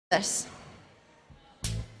This.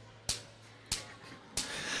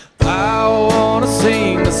 I want to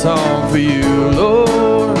sing a song for you,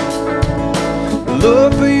 Lord.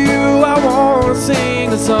 Love for you, I want to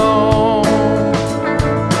sing a song.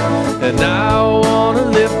 And I want to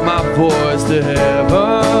lift my voice to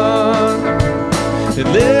heaven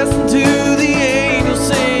and listen to the angels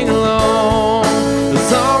sing along. The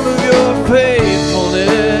song of your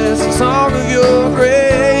faithfulness, the song of your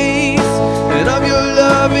grace, and of your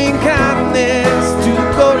loving kindness to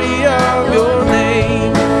the glory of your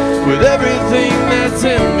name. With everything that's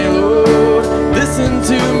in me, Lord, listen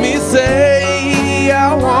to me say,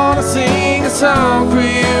 I want to sing a song for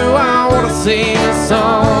you, I want to sing a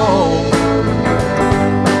song.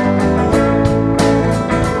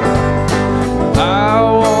 I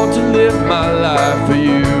want to live my life for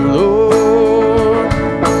you, Lord.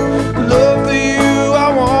 Love for you, I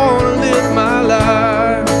want to live my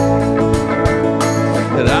life.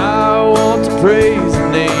 And I want to praise the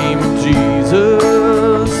name of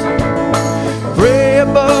Jesus. Pray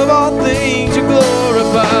above all things you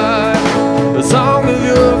glorify. A song of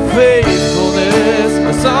your faithfulness,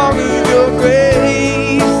 a song of your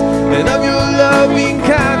grace, and of your loving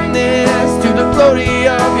kindness to the glory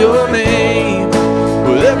of your name.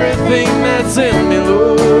 With everything that's in me,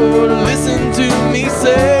 Lord, listen to me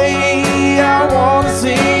say, I want to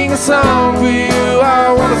sing a song for you,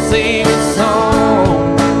 I want to sing a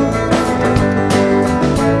song.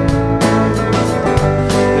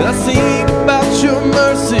 And I sing about your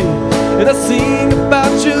mercy, and I sing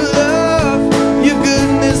about your love, your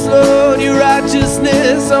goodness, Lord, your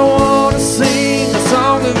righteousness. I want to sing a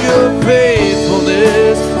song of your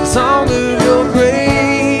faithfulness, a song of your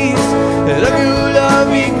grace, and of your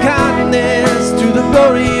loving kindness to the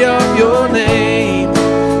glory of your name.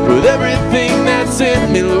 With everything that's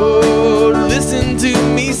in me, Lord, listen to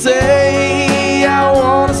me say, I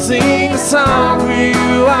want to sing a song for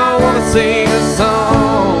you, I want to sing a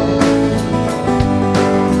song.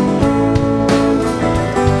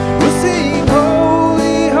 We'll sing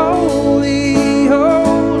holy, holy,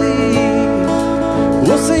 holy.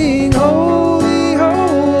 We'll sing holy,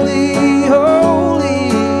 holy,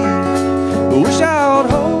 holy. We'll shout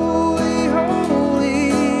holy,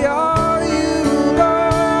 holy are you,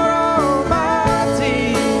 Lord Almighty.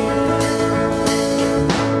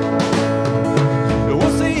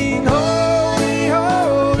 We'll sing holy,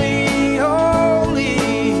 holy, holy.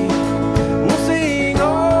 We'll sing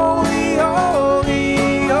holy, holy,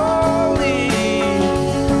 holy.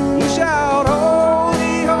 We'll shout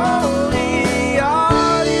holy, holy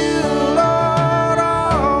are you, Lord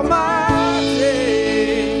Almighty.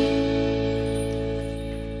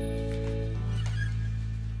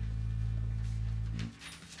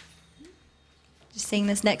 Just sing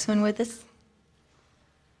this next one with us.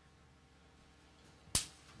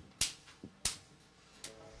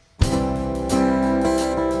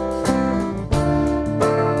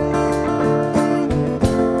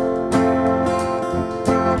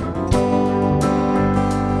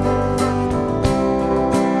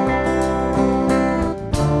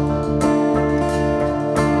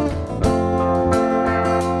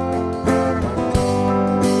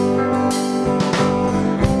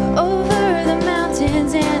 Over the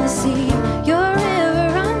mountains and the sea,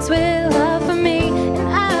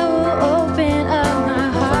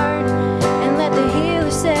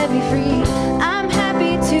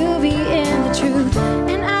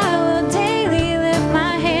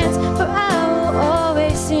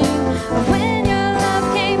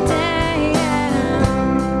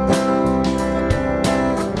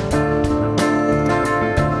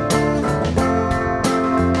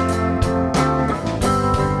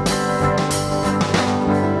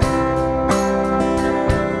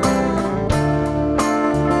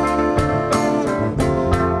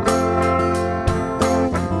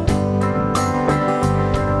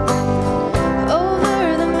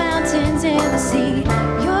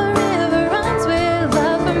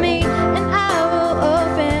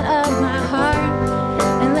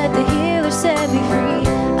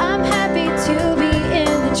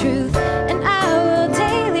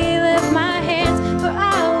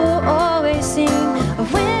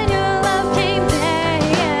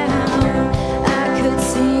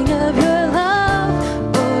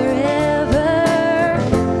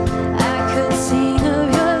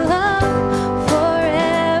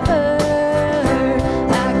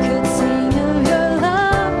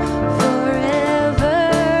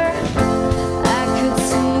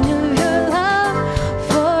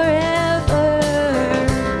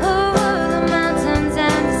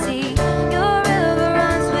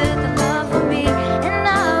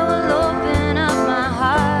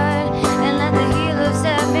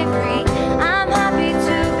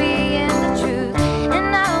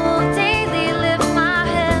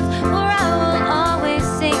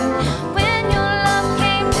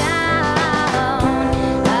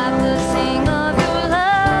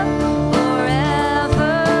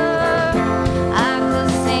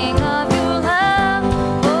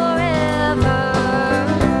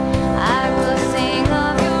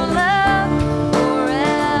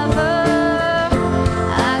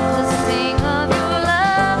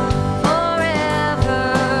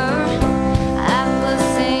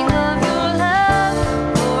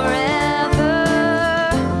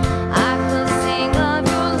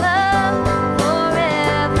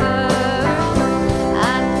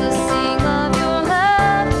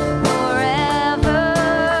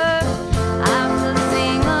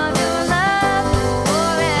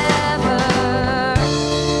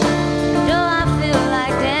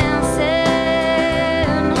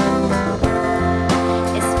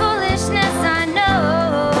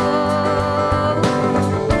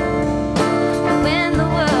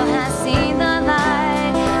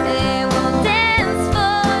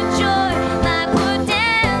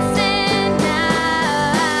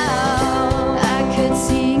 could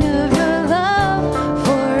sing of your love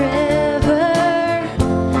forever.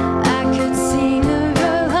 I could sing of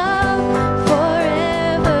your love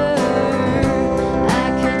forever.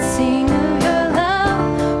 I could sing of your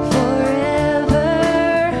love forever.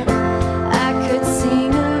 I could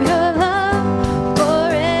sing of your love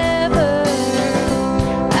forever.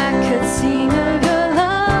 I could sing of your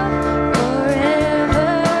love forever.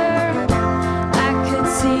 I could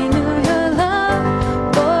sing of your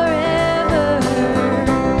love forever.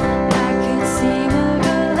 I could sing of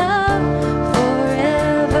your love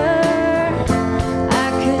forever.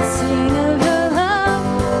 I could sing of your love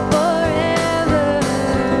forever.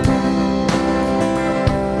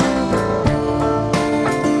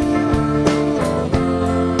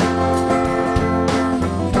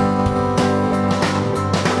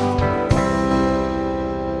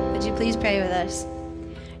 Would you please pray with us?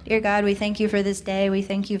 Dear God, we thank you for this day. We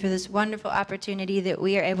thank you for this wonderful opportunity that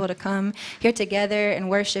we are able to come here together and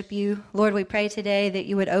worship you. Lord, we pray today that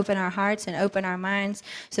you would open our hearts and open our minds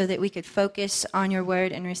so that we could focus on your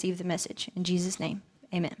word and receive the message. In Jesus' name,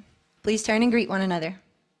 amen. Please turn and greet one another.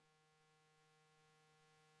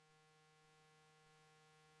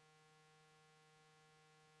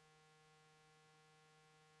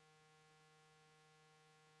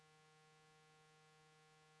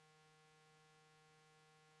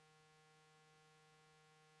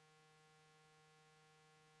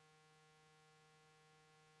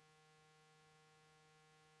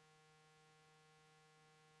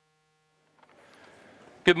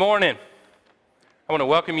 Good morning. I want to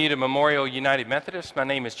welcome you to Memorial United Methodist. My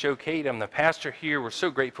name is Joe Cade. I'm the pastor here. We're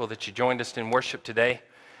so grateful that you joined us in worship today.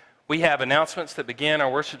 We have announcements that begin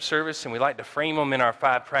our worship service, and we like to frame them in our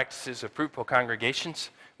 5 practices of fruitful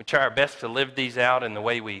congregations. We try our best to live these out in the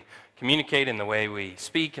way we communicate, in the way we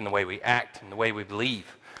speak, in the way we act, in the way we believe.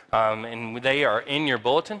 And they are in your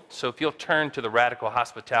bulletin, so if you'll turn to the Radical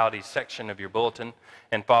Hospitality section of your bulletin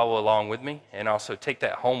and follow along with me, and also take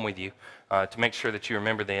that home with you to make sure that you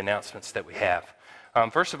remember the announcements that we have.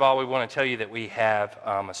 First of all, we want to tell you that we have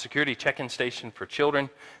a security check-in station for children.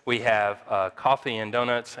 We have coffee and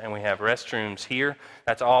donuts, and we have restrooms here.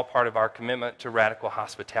 That's all part of our commitment to radical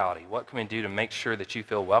hospitality. What can we do to make sure that you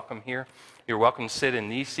feel welcome here? You're welcome to sit in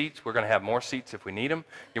these seats. We're going to have more seats if we need them.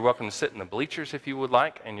 You're welcome to sit in the bleachers if you would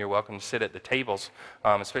like, and you're welcome to sit at the tables,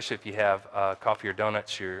 especially if you have coffee or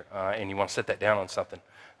donuts and you want to set that down on something.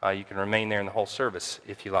 You can remain there in the whole service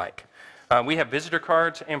if you like. We have visitor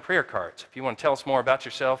cards and prayer cards. If you want to tell us more about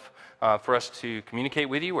yourself for us to communicate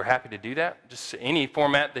with you, we're happy to do that. Just any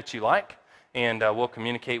format that you like, and we'll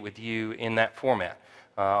communicate with you in that format.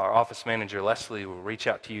 Our office manager, Leslie, will reach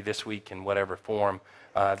out to you this week in whatever form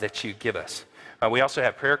that you give us. We also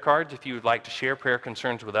have prayer cards. If you would like to share prayer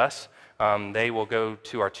concerns with us, they will go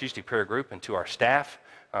to our Tuesday prayer group and to our staff.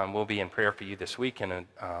 We'll be in prayer for you this week, and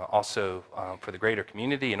also for the greater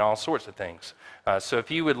community and all sorts of things. So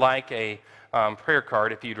if you would like a prayer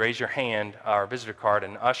card, if you'd raise your hand, our visitor card,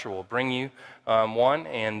 an usher will bring you one,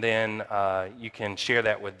 and then you can share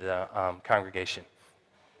that with the congregation.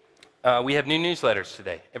 We have new newsletters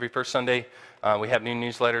today. Every first Sunday, we have new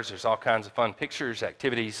newsletters. There's all kinds of fun pictures,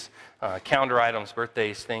 activities, calendar items,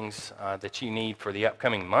 birthdays, things that you need for the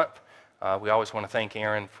upcoming month. We always want to thank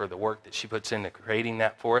Erin for the work that she puts into creating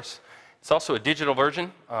that for us. It's also a digital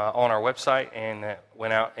version on our website, and that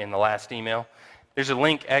went out in the last email. There's a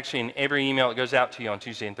link actually in every email that goes out to you on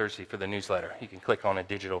Tuesday and Thursday for the newsletter. You can click on a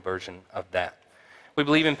digital version of that. We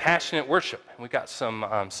believe in passionate worship. We've got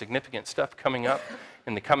some significant stuff coming up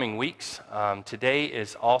in the coming weeks. Today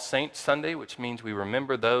is All Saints Sunday, which means we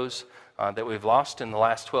remember those that we've lost in the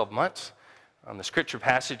last 12 months. The scripture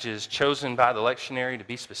passage is chosen by the lectionary to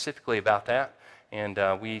be specifically about that, and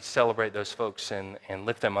we celebrate those folks and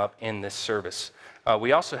lift them up in this service.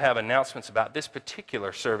 We also have announcements about this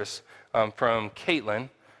particular service from Caitlin,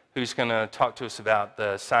 who's going to talk to us about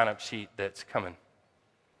the sign-up sheet that's coming.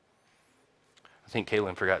 I think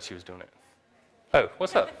Caitlin forgot she was doing it. Oh,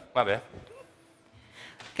 what's up? My bad.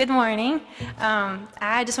 Good morning.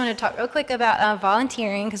 I just want to talk real quick about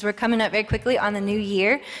volunteering, because we're coming up very quickly on the new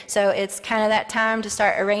year. So it's kind of that time to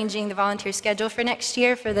start arranging the volunteer schedule for next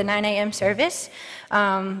year for the 9 a.m. service.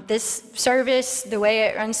 This service, the way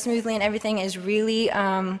it runs smoothly and everything, is really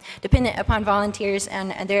dependent upon volunteers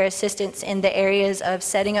and their assistance in the areas of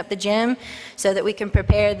setting up the gym so that we can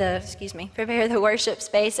prepare the worship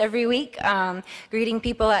space every week, greeting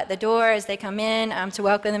people at the door as they come in to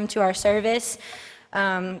welcome them to our service.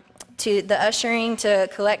 to the ushering to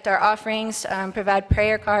collect our offerings, provide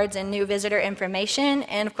prayer cards and new visitor information,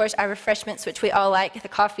 and of course our refreshments, which we all like, the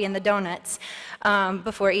coffee and the donuts,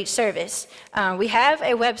 before each service. We have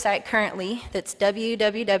a website currently that's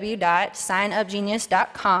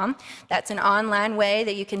www.signupgenius.com. That's an online way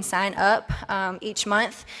that you can sign up each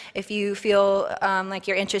month if you feel like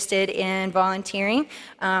you're interested in volunteering.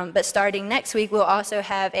 But starting next week, we'll also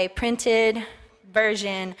have a printed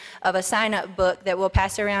version of a sign-up book that we'll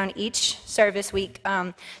pass around each service week,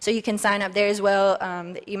 so you can sign up there as well.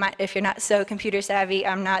 You might, if you're not so computer savvy,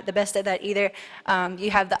 I'm not the best at that either,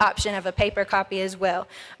 you have the option of a paper copy as well.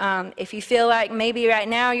 If you feel like maybe right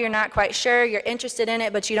now you're not quite sure, you're interested in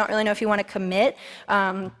it, but you don't really know if you want to commit,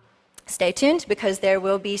 stay tuned, because there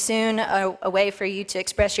will be soon a way for you to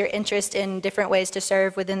express your interest in different ways to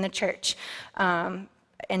serve within the church.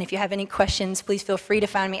 And if you have any questions, please feel free to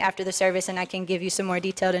find me after the service and I can give you some more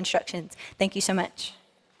detailed instructions. Thank you so much.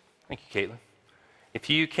 Thank you, Caitlin. If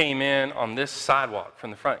you came in on this sidewalk from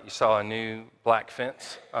the front, you saw a new black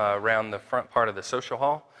fence around the front part of the social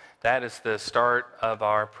hall. That is the start of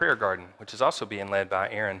our prayer garden, which is also being led by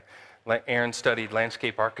Erin. Erin studied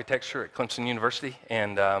landscape architecture at Clemson University,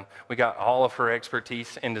 and we got all of her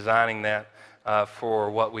expertise in designing that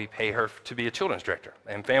for what we pay her to be a children's director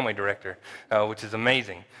and family director, which is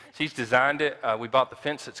amazing. She's designed it. We bought the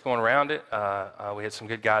fence that's going around it. We had some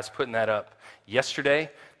good guys putting that up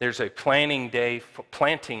yesterday. There's a planting day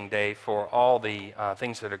for all the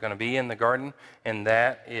things that are going to be in the garden, and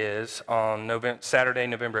that is on Saturday,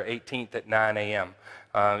 November 18th at 9 a.m.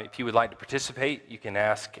 If you would like to participate, you can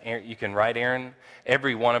write Erin.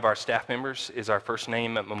 Every one of our staff members is our first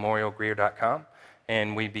name at memorialgreer.com,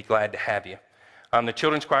 and we'd be glad to have you. The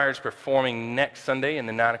children's choir is performing next Sunday in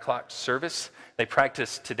the 9 o'clock service. They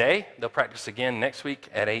practice today. They'll practice again next week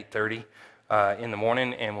at 8:30 in the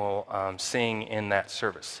morning, and we'll sing in that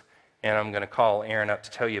service. And I'm going to call Erin up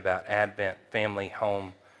to tell you about Advent Family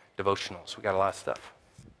Home Devotionals. We got a lot of stuff.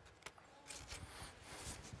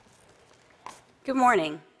 Good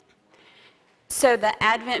morning. So the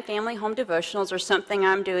Advent Family Home Devotionals are something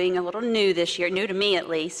I'm doing a little new this year, new to me at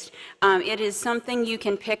least. It is something you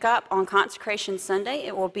can pick up on Consecration Sunday.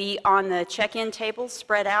 It will be on the check-in table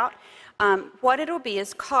spread out. What it'll be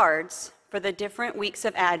is cards for the different weeks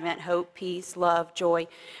of Advent: hope, peace, love, joy.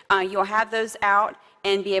 You'll have those out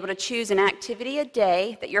and be able to choose an activity a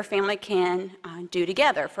day that your family can do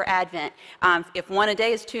together for Advent. If one a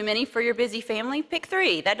day is too many for your busy family, pick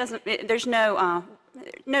 3. There's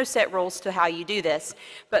no set rules to how you do this,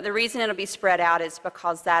 but the reason it'll be spread out is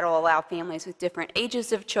because that'll allow families with different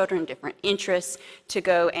ages of children, different interests, to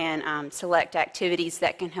go and select activities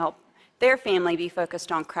that can help their family be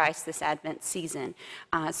focused on Christ this Advent season.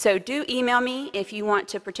 So do email me if you want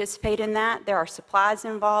to participate in that. There are supplies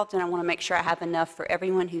involved, and I want to make sure I have enough for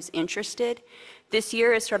everyone who's interested. This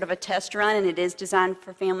year is sort of a test run, and it is designed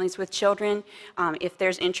for families with children. If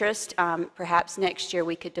there's interest, perhaps next year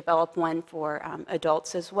we could develop one for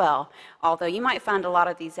adults as well. Although you might find a lot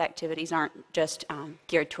of these activities aren't just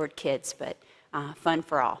geared toward kids, but fun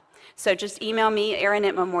for all. So just email me,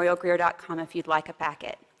 Erin@memorialgreer.com, if you'd like a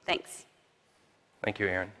packet. Thanks. Thank you,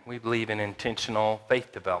 Erin. We believe in intentional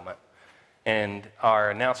faith development, and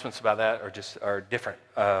our announcements about that are different.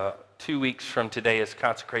 2 weeks from today is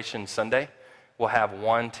Consecration Sunday. We'll have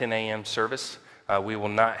one 10 a.m. service. We will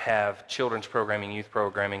not have children's programming, youth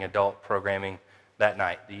programming, adult programming that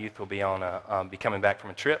night. The youth will be be coming back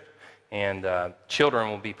from a trip, and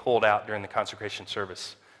children will be pulled out during the consecration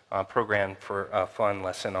service, programmed for a fun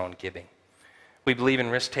lesson on giving. We believe in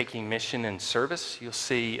risk-taking mission and service. You'll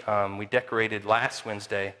see we decorated last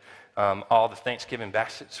Wednesday all the Thanksgiving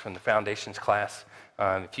baskets from the Foundations class.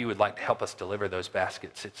 If you would like to help us deliver those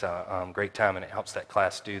baskets, it's a great time, and it helps that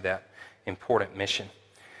class do that important mission.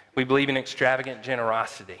 We believe in extravagant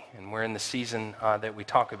generosity, and we're in the season that we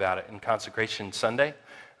talk about it in Consecration Sunday.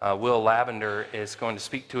 Will Lavender is going to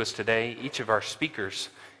speak to us today. Each of our speakers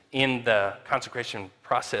in the consecration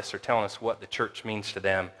process are telling us what the church means to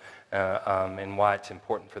them and why it's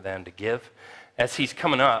important for them to give. As he's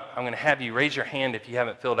coming up, I'm going to have you raise your hand if you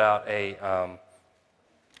haven't filled out a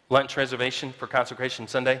lunch reservation for Consecration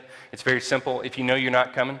Sunday. It's very simple. If you know you're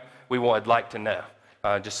not coming, we would like to know.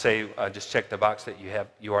 Just check the box that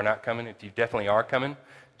you are not coming. If you definitely are coming,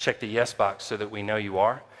 check the yes box so that we know you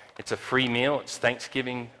are. It's a free meal. It's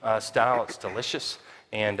Thanksgiving style. It's delicious,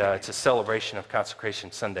 and it's a celebration of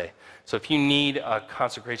Consecration Sunday. So if you need a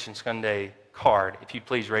Consecration Sunday card, if you'd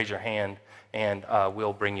please raise your hand, and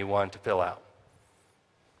we'll bring you one to fill out.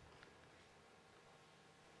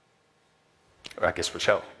 Or I guess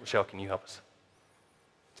Rochelle. Rochelle, can you help us?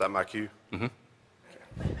 Is that my cue? Mm-hmm.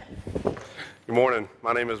 Good Good morning.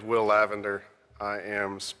 My name is Will Lavender. I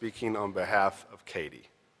am speaking on behalf of Katie,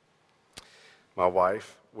 my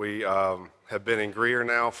wife. We have been in Greer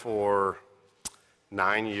now for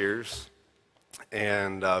 9 years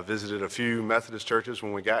and visited a few Methodist churches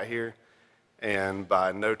when we got here, and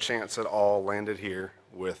by no chance at all landed here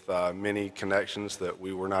with many connections that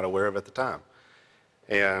we were not aware of at the time.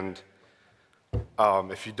 And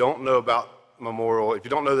if you don't know about Memorial, if you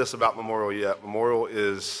don't know this about Memorial yet, Memorial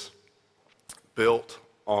is built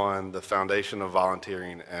on the foundation of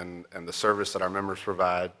volunteering and the service that our members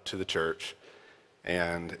provide to the church.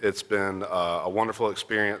 And it's been a wonderful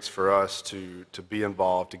experience for us to be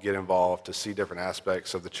involved, to get involved, to see different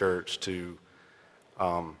aspects of the church, to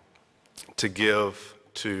give,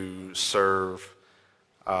 to serve.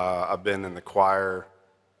 I've been in the choir,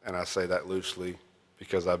 and I say that loosely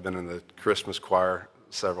because I've been in the Christmas choir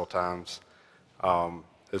several times.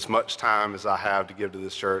 As much time as I have to give to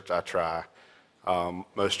this church, I try.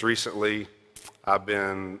 Most recently, I've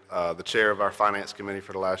been the chair of our finance committee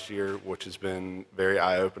for the last year, which has been very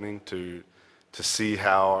eye-opening to see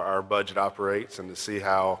how our budget operates and to see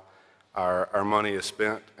how our money is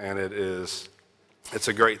spent. And it's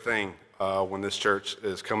a great thing when this church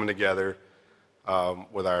is coming together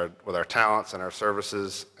with our talents and our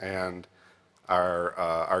services and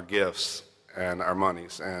our gifts and our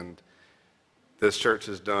monies. And this church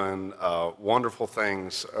has done wonderful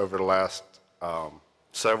things over the last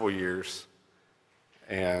several years,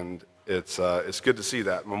 and it's good to see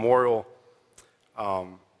that. Memorial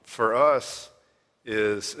for us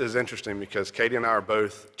is interesting because Katie and I are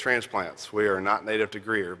both transplants. We are not native to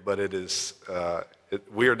Greer, but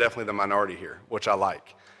we are definitely the minority here, which I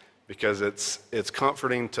like, because it's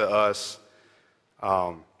comforting to us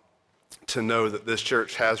to know that this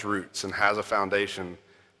church has roots and has a foundation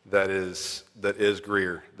that is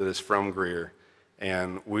Greer, that is from Greer.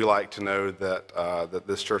 And we like to know that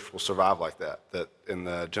this church will survive like that in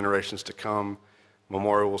the generations to come,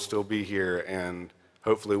 Memorial will still be here, and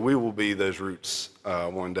hopefully we will be those roots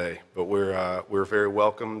one day. But we're very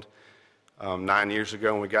welcomed 9 years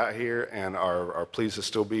ago when we got here, and are pleased to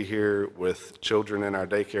still be here with children in our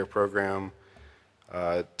daycare program,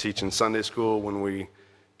 teaching Sunday school when we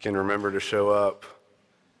can remember to show up,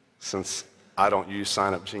 since I don't use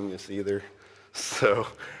Sign Up Genius either. So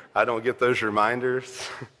I don't get those reminders.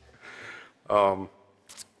 We're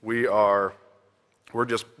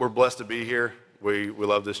blessed to be here. We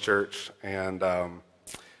love this church, and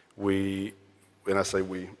when I say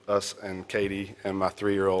we, us and Katie and my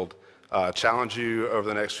 3-year-old, challenge you over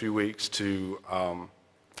the next few weeks to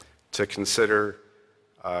consider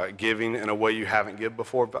giving in a way you haven't given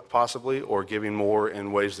before, possibly, or giving more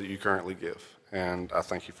in ways that you currently give. And I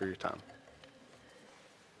thank you for your time.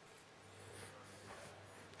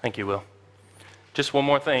 Thank you, Will. Just one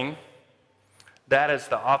more thing. That is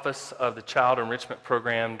the Office of the Child Enrichment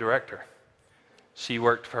Program Director. She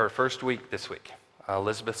worked for her first week this week,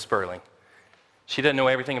 Elizabeth Sperling. She doesn't know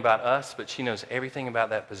everything about us, but she knows everything about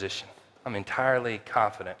that position. I'm entirely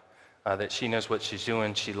confident that she knows what she's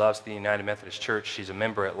doing. She loves the United Methodist Church. She's a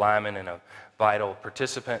member at Lyman and a vital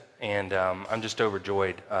participant, and I'm just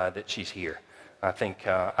overjoyed that she's here. I think,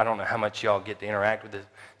 I don't know how much y'all get to interact with the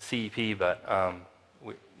CEP, but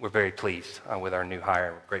we're very pleased with our new hire,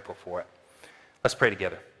 and we're grateful for it. Let's pray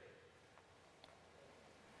together.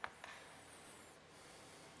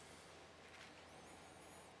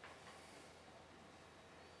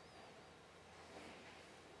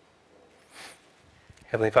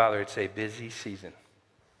 Heavenly Father, it's a busy season,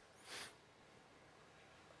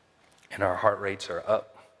 and our heart rates are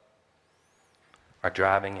up. Our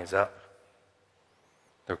driving is up.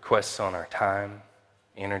 The requests on our time,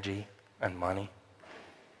 energy, and money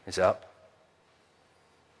is up.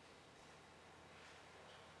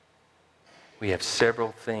 We have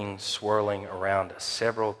several things swirling around us,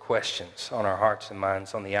 several questions on our hearts and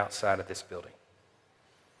minds on the outside of this building.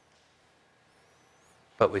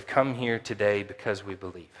 But we've come here today because we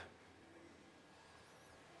believe.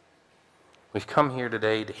 We've come here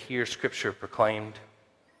today to hear Scripture proclaimed,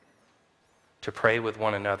 to pray with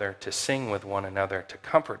one another, to sing with one another, to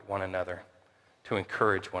comfort one another, to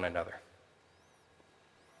encourage one another.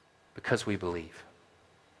 Because we believe.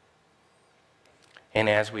 And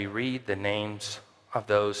as we read the names of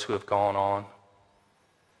those who have gone on,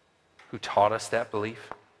 who taught us that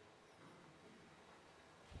belief,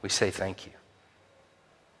 we say thank you.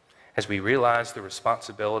 As we realize the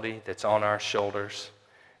responsibility that's on our shoulders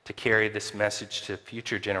to carry this message to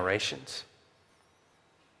future generations,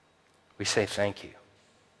 we say thank you.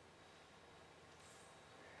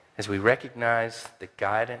 As we recognize the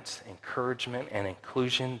guidance, encouragement, and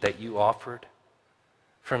inclusion that you offered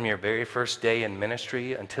from your very first day in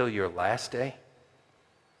ministry until your last day,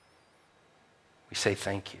 we say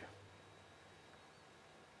thank you.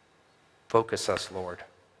 Focus us, Lord,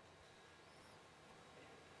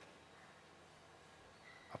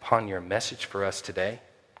 upon your message for us today,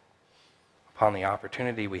 upon the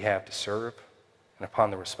opportunity we have to serve, and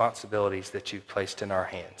upon the responsibilities that you've placed in our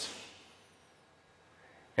hands.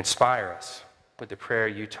 Inspire us with the prayer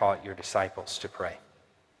you taught your disciples to pray.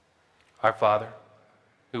 Our Father,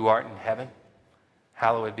 who art in heaven,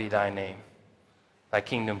 hallowed be thy name. Thy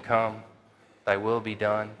kingdom come, thy will be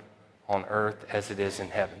done on earth as it is in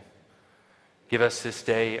heaven. Give us this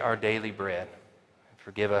day our daily bread, and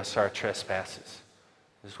forgive us our trespasses,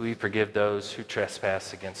 as we forgive those who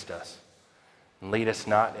trespass against us. And lead us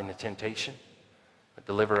not into temptation, but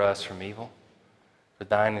deliver us from evil. For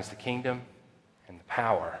thine is the kingdom, and the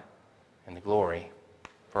power, and the glory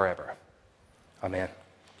forever. Amen.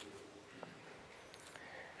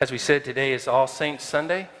 As we said, today is All Saints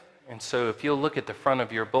Sunday, and so if you'll look at the front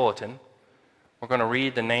of your bulletin, we're going to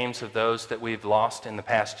read the names of those that we've lost in the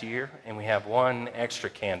past year, and we have one extra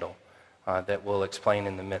candle that we'll explain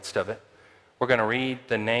in the midst of it. We're going to read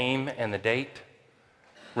the name and the date,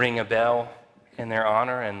 ring a bell in their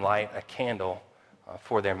honor, and light a candle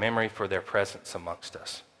for their memory, for their presence amongst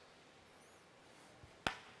us.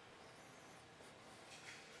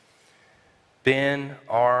 Ben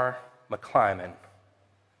R. McClyman,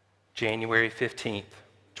 January 15th,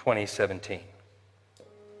 2017.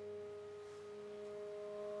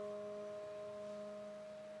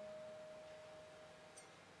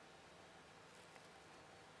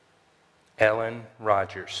 Ellen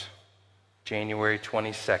Rogers, January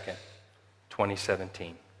 22nd,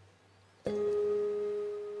 2017.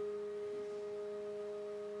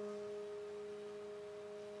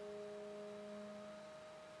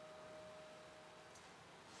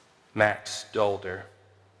 Max Dolder,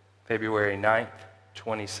 February 9th,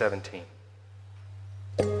 2017.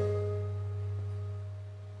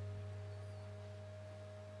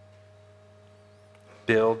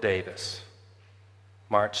 Bill Davis,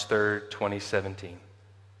 March 3rd, 2017.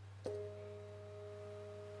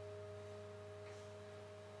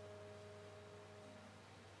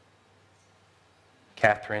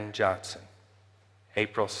 Catherine Johnson,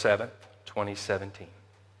 April 7th, 2017.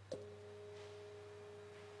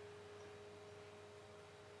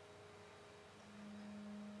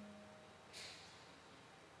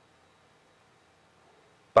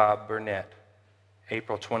 Bob Burnett,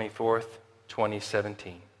 April 24th,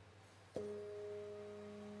 2017.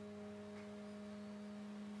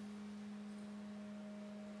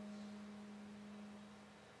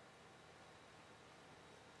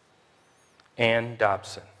 Ann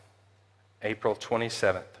Dobson, April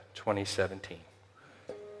 27th, 2017.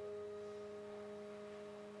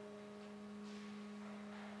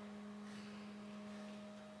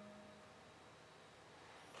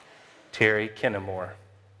 Terry Kennemore,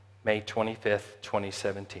 May 25th,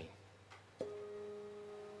 2017.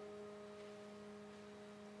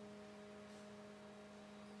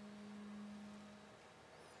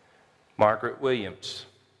 Margaret Williams,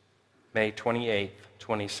 May 28th,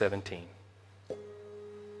 2017.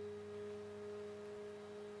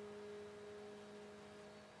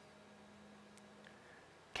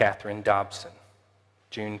 Catherine Dobson,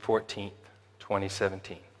 June 14th,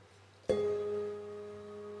 2017.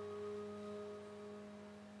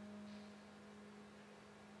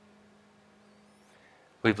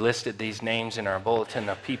 We've listed these names in our bulletin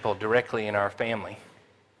of people directly in our family.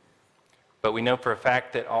 But we know for a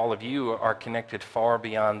fact that all of you are connected far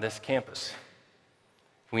beyond this campus.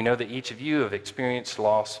 We know that each of you have experienced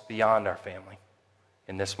loss beyond our family.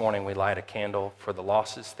 And this morning we light a candle for the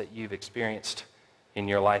losses that you've experienced in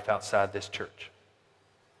your life outside this church.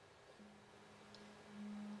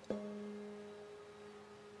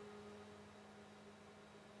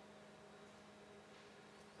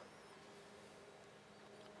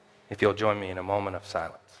 If you'll join me in a moment of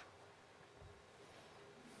silence.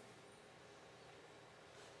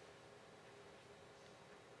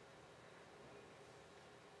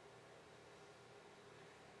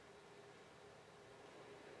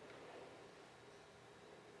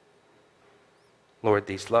 Lord,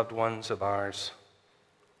 these loved ones of ours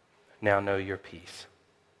now know your peace.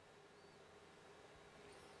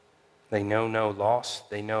 They know no loss.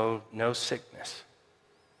 They know no sickness.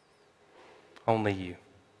 Only you.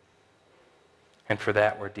 And for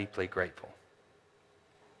that, we're deeply grateful.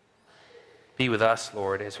 Be with us,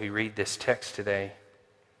 Lord, as we read this text today,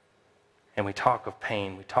 and we talk of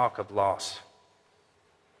pain, we talk of loss,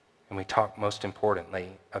 and we talk, most importantly,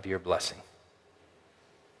 of your blessing.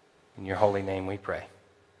 In your holy name we pray.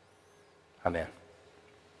 Amen.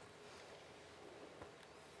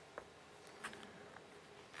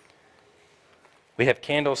 We have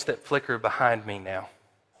candles that flicker behind me now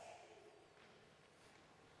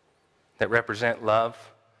that represent love,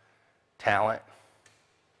 talent,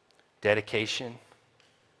 dedication,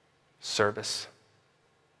 service.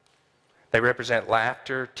 They represent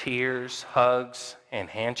laughter, tears, hugs,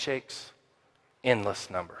 and handshakes,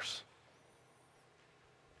 endless numbers.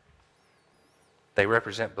 They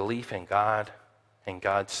represent belief in God and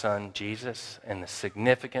God's Son, Jesus, and the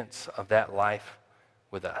significance of that life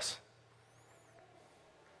with us.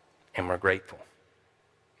 And we're grateful.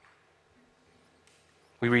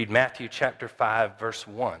 We read Matthew chapter 5, verse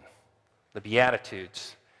 1, the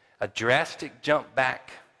Beatitudes, a drastic jump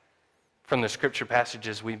back from the scripture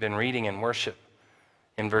passages we've been reading in worship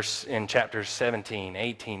in chapters 17,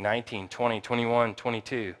 18, 19, 20, 21,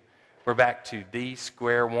 22. We're back to the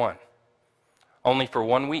square one, only for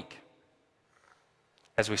 1 week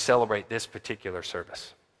as we celebrate this particular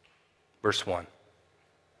service. Verse 1.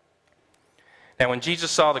 Now when Jesus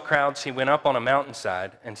saw the crowds, he went up on a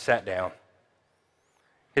mountainside and sat down.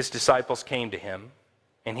 His disciples came to him,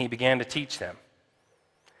 and he began to teach them.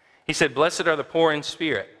 He said, "Blessed are the poor in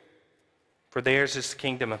spirit, for theirs is the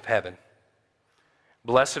kingdom of heaven.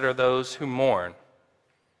 Blessed are those who mourn,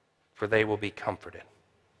 for they will be comforted."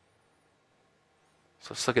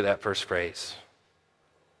 So let's look at that first phrase.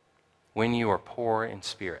 When you are poor in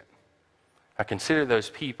spirit. Now consider those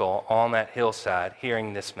people on that hillside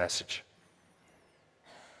hearing this message.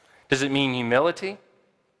 Does it mean humility?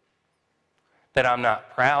 That I'm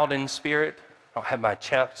not proud in spirit? I don't have my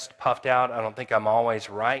chest puffed out. I don't think I'm always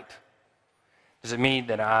right? Does it mean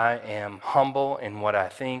that I am humble in what I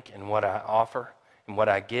think and what I offer and what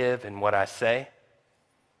I give and what I say?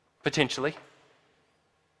 Potentially.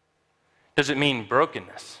 Does it mean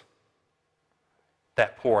brokenness?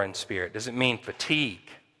 That poor in spirit? Does it mean fatigue?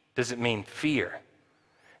 Does it mean fear?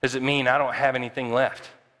 Does it mean I don't have anything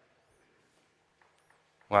left?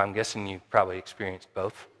 Well, I'm guessing you probably experienced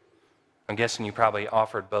both. I'm guessing you probably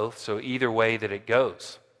offered both. So either way that it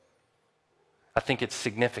goes, I think it's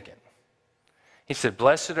significant. He said,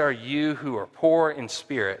 "Blessed are you who are poor in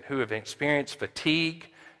spirit, who have experienced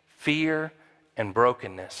fatigue, fear, and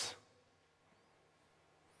brokenness."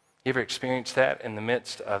 You ever experienced that in the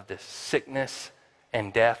midst of the sickness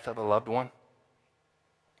and death of a loved one?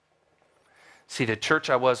 See, the church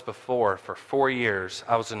I was before, for 4 years,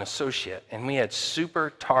 I was an associate, and we had super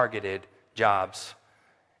targeted jobs.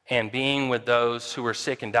 And being with those who were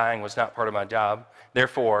sick and dying was not part of my job.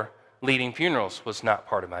 Therefore, leading funerals was not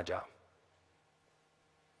part of my job.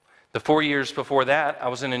 The 4 years before that, I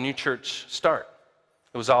was in a new church start.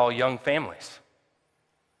 It was all young families.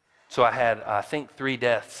 So I had, I think, 3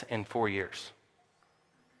 deaths in 4 years.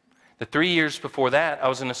 The 3 years before that, I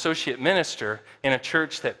was an associate minister in a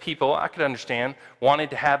church that people, I could understand, wanted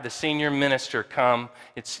to have the senior minister come.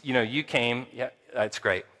 It's, you came, yeah, that's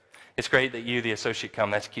great. It's great that you, the associate, come.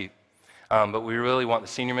 That's cute. But we really want the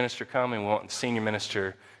senior minister to come, and we want the senior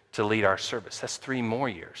minister to lead our service. That's 3 more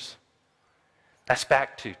years. That's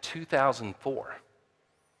back to 2004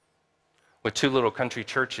 with 2 little country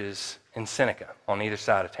churches in Seneca on either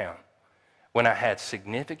side of town, when I had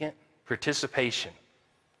significant participation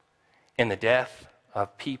in the death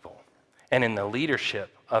of people and in the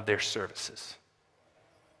leadership of their services.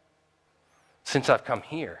 Since I've come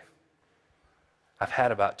here, I've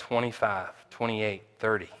had about 25, 28,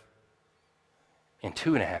 30 in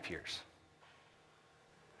 2.5 years.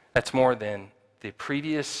 That's more than the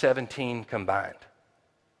previous 17 combined.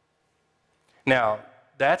 Now,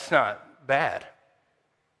 that's not bad.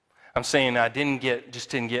 I'm saying I didn't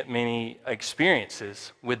get many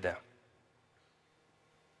experiences with them.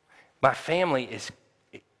 My family is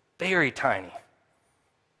very tiny.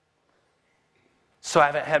 So I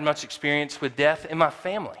haven't had much experience with death in my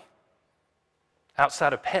family,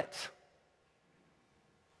 outside of pets.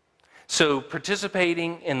 So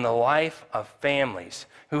participating in the life of families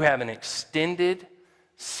who have an extended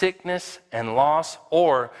sickness and loss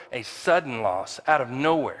or a sudden loss out of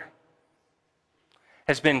nowhere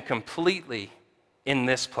has been completely in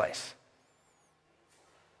this place.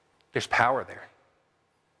 There's power there.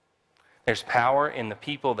 There's power in the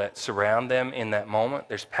people that surround them in that moment.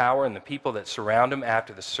 There's power in the people that surround them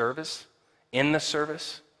after the service, in the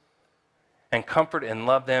service, and comfort and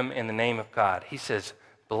love them in the name of God. He says,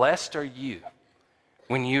 "Blessed are you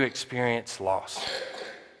when you experience loss."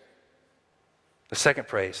 The second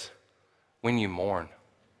phrase, when you mourn.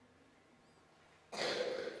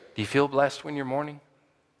 Do you feel blessed when you're mourning?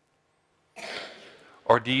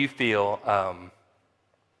 Or do you feel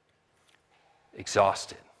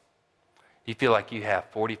exhausted? Do you feel like you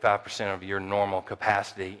have 45% of your normal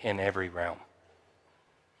capacity in every realm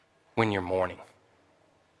when you're mourning?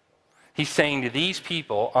 He's saying to these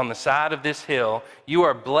people on the side of this hill, you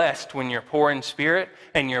are blessed when you're poor in spirit,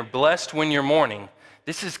 and you're blessed when you're mourning.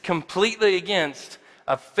 This is completely against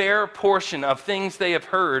a fair portion of things they have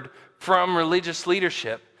heard from religious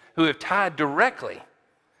leadership who have tied directly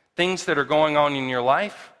things that are going on in your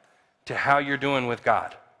life to how you're doing with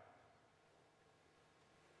God.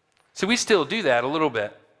 So we still do that a little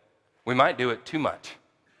bit. We might do it too much.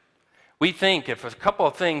 We think if a couple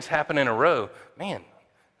of things happen in a row, man,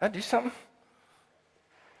 did I do something?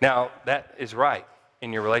 Now, that is right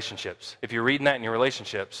in your relationships. If you're reading that in your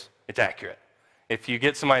relationships, it's accurate. If you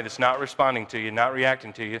get somebody that's not responding to you, not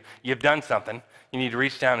reacting to you, you've done something, you need to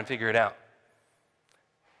reach down and figure it out.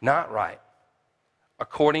 Not right.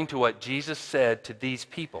 According to what Jesus said to these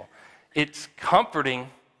people. It's comforting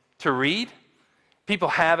to read. People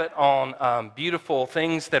have it on beautiful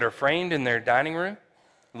things that are framed in their dining room,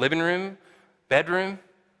 living room, bedroom.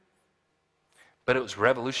 But it was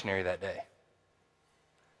revolutionary that day.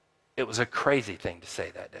 It was a crazy thing to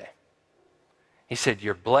say that day. He said,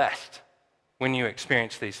 you're blessed when you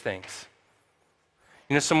experience these things.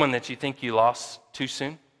 You know someone that you think you lost too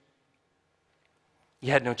soon?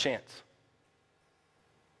 You had no chance.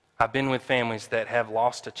 I've been with families that have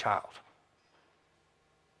lost a child,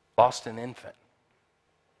 lost an infant.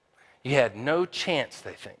 You had no chance,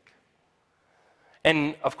 they think.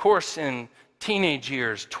 And of course, in teenage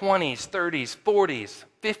years, 20s, 30s, 40s,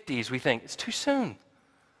 50s, we think, it's too soon.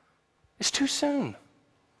 It's too soon.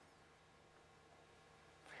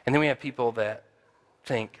 And then we have people that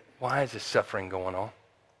think, why is this suffering going on?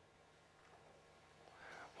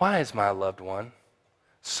 Why is my loved one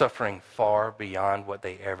suffering far beyond what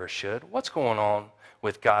they ever should? What's going on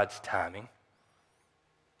with God's timing?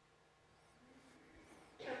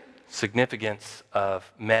 Significance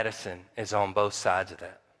of medicine is on both sides of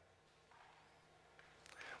that.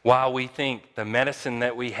 While we think the medicine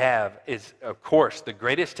that we have is, of course, the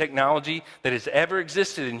greatest technology that has ever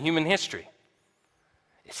existed in human history,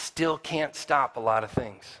 it still can't stop a lot of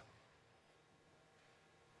things.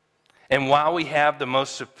 And while we have the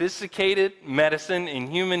most sophisticated medicine in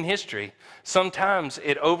human history, sometimes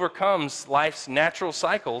it overcomes life's natural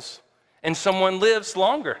cycles and someone lives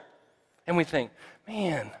longer. And we think,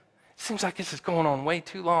 man, it seems like this is going on way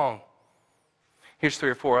too long. Here's 3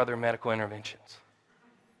 or 4 other medical interventions.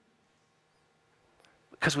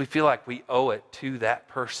 Because we feel like we owe it to that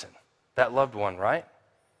person, that loved one, right?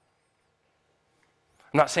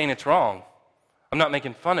 I'm not saying it's wrong. I'm not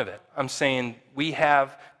making fun of it. I'm saying we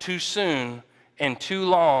have too soon and too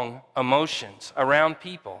long emotions around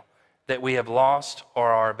people that we have lost or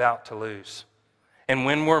are about to lose. And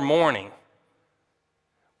when we're mourning,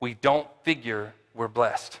 we don't figure we're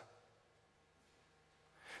blessed.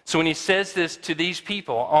 So when he says this to these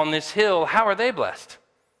people on this hill, how are they blessed?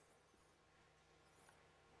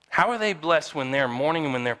 How are they blessed when they're mourning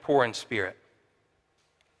and when they're poor in spirit?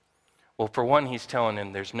 Well, for one, he's telling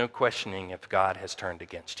them there's no questioning if God has turned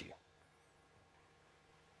against you.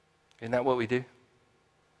 Isn't that what we do?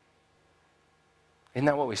 Isn't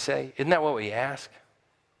that what we say? Isn't that what we ask?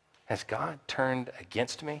 Has God turned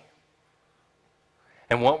against me?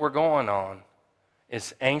 And what we're going on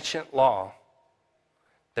is ancient law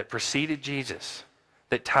that preceded Jesus,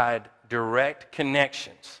 that tied direct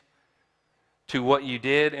connections to what you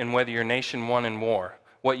did and whether your nation won in war,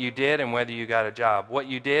 what you did and whether you got a job, what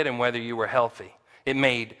you did and whether you were healthy. It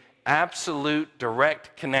made absolute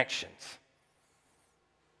direct connections.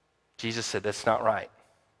 Jesus said, that's not right.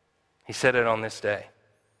 He said it on this day.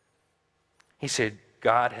 He said,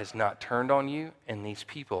 God has not turned on you, and these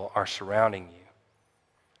people are surrounding you.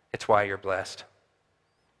 It's why you're blessed.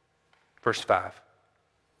 Verse 5.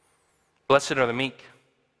 Blessed are the meek,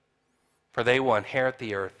 for they will inherit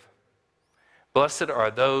the earth. Blessed are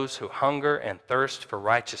those who hunger and thirst for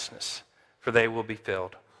righteousness, for they will be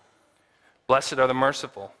filled. Blessed are the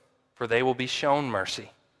merciful, for they will be shown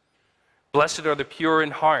mercy. Blessed are the pure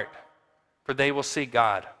in heart, for they will see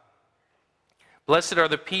God. Blessed are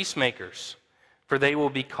the peacemakers, for they will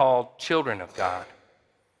be called children of God.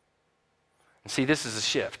 And see, this is a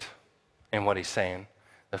shift in what he's saying.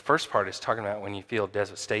 The first part is talking about when you feel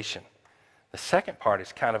devastation. The second part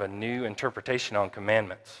is kind of a new interpretation on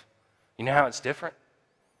commandments. You know how it's different?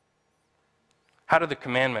 How do the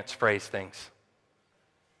commandments phrase things?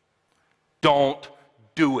 Don't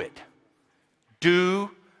do it.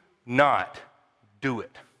 Do not do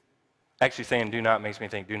it. Actually, saying do not makes me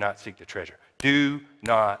think do not seek the treasure. Do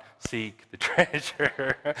not seek the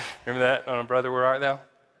treasure. Remember that on Brother, Where Art Thou?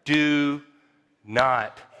 Do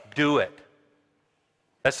not do it.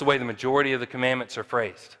 That's the way the majority of the commandments are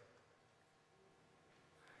phrased.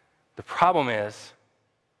 The problem is,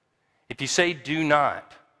 if you say do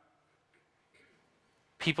not,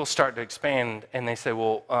 people start to expand and they say,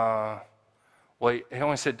 well, he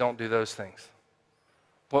only said don't do those things.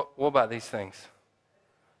 What about these things?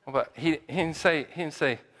 What about, he didn't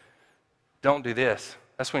say don't do this.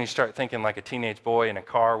 That's when you start thinking like a teenage boy in a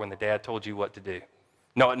car when the dad told you what to do.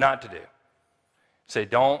 No, what not to do. Say,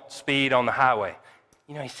 don't speed on the highway.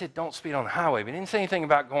 You know, he said don't speed on the highway, but he didn't say anything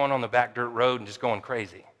about going on the back dirt road and just going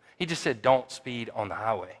crazy. He just said don't speed on the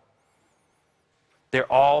highway.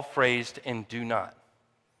 They're all phrased in do not.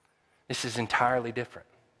 This is entirely different.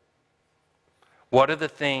 What are the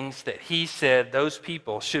things that he said those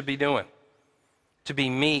people should be doing? To be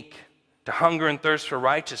meek, to hunger and thirst for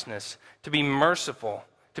righteousness, to be merciful,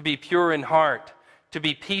 to be pure in heart, to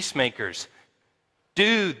be peacemakers.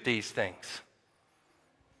 Do these things.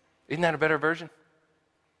 Isn't that a better version?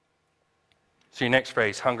 So your next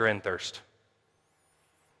phrase, hunger and thirst.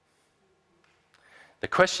 The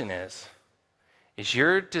question is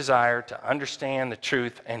your desire to understand the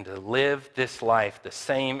truth and to live this life the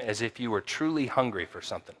same as if you were truly hungry for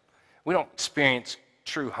something? We don't experience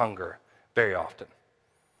true hunger very often.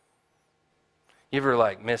 You ever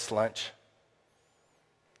like miss lunch?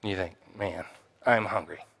 You think, man, I'm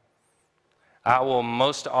hungry. I will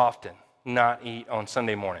most often not eat on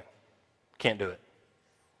Sunday morning. Can't do it.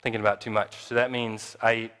 Thinking about too much. So that means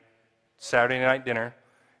I eat Saturday night dinner,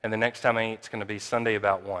 and the next time I eat, it's going to be Sunday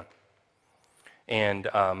about 1. And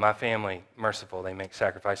my family, merciful, they make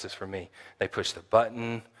sacrifices for me. They push the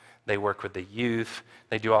button. They work with the youth.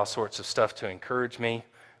 They do all sorts of stuff to encourage me.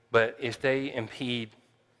 But if they impede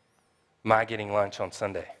my getting lunch on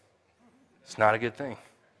Sunday, it's not a good thing.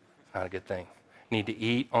 It's not a good thing. I need to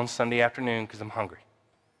eat on Sunday afternoon because I'm hungry.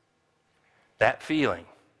 That feeling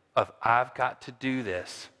of I've got to do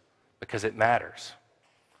this because it matters.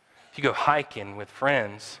 If you go hiking with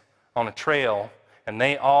friends on a trail and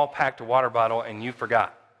they all packed a water bottle and you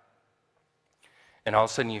forgot, and all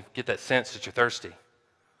of a sudden you get that sense that you're thirsty.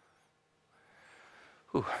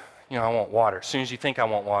 Ooh, you know, I want water. As soon as you think I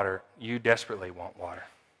want water, you desperately want water.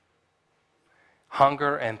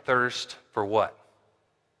 Hunger and thirst for what?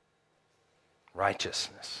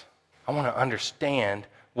 Righteousness. I want to understand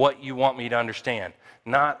what you want me to understand.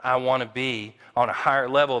 Not I want to be on a higher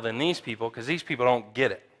level than these people because these people don't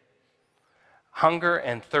get it. Hunger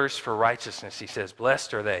and thirst for righteousness, he says.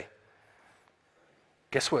 Blessed are they.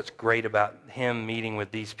 Guess what's great about him meeting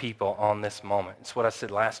with these people on this moment? It's what I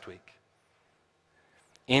said last week.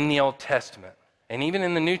 In the Old Testament, and even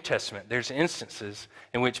in the New Testament, there's instances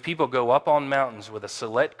in which people go up on mountains with a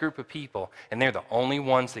select group of people, and they're the only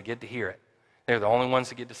ones that get to hear it. They're the only ones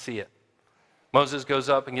that get to see it. Moses goes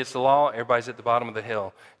up and gets the law. Everybody's at the bottom of the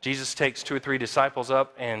hill. Jesus takes 2 or 3 disciples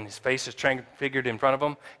up, and his face is transfigured in front of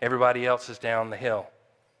them. Everybody else is down the hill.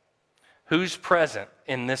 Who's present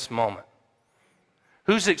in this moment?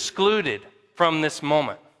 Who's excluded from this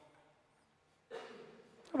moment?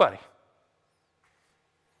 Nobody.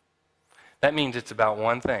 That means it's about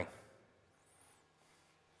one thing: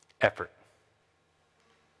 effort.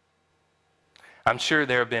 I'm sure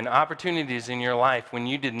there have been opportunities in your life when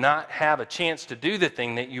you did not have a chance to do the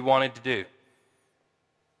thing that you wanted to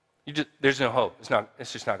do. There's no hope.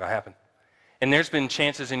 It's just not going to happen. And there's been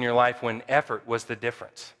chances in your life when effort was the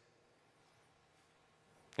difference.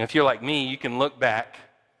 And if you're like me, you can look back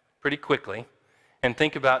pretty quickly and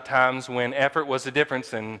think about times when effort was the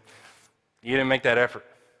difference and you didn't make that effort.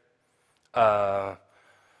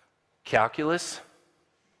 Calculus,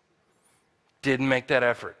 didn't make that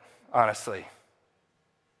effort, honestly.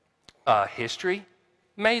 History,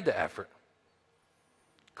 made the effort.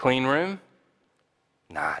 Clean room,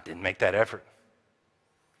 nah, didn't make that effort.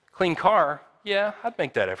 Clean car, yeah, I'd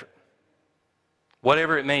make that effort.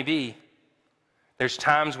 Whatever it may be, there's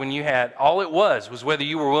times when you had, all it was whether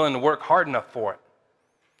you were willing to work hard enough for it.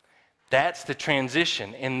 That's the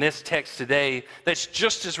transition in this text today that's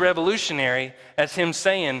just as revolutionary as him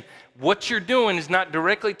saying, what you're doing is not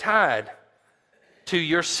directly tied to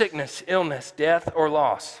your sickness, illness, death, or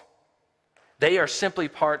loss. They are simply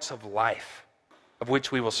parts of life of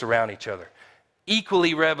which we will surround each other.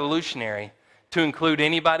 Equally revolutionary to include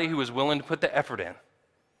anybody who is willing to put the effort in.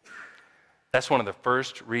 That's one of the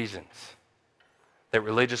first reasons that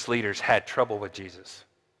religious leaders had trouble with Jesus,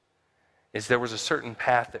 is there was a certain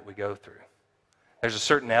path that we go through. There's a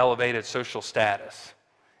certain elevated social status,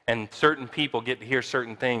 and certain people get to hear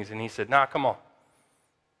certain things, and he said, nah, come on,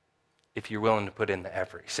 if you're willing to put in the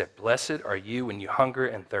effort. He said, blessed are you when you hunger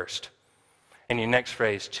and thirst. And your next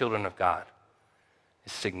phrase, children of God,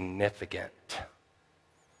 is significant.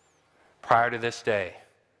 Prior to this day,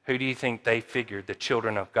 who do you think they figured the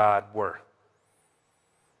children of God were?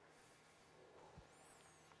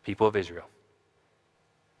 People of Israel.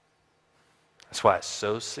 That's why it's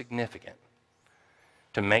so significant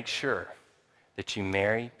to make sure that you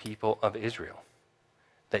marry people of Israel,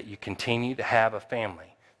 that you continue to have a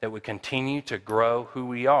family, that we continue to grow who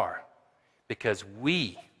we are, because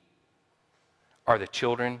we are the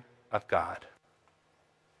children of God.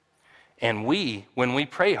 And we, when we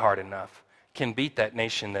pray hard enough, can beat that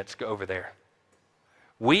nation that's over there.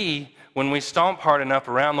 We, when we stomp hard enough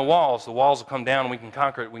around the walls will come down and we can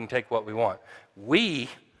conquer it, we can take what we want. We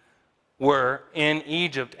were in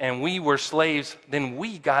Egypt and we were slaves, then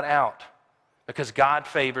we got out because God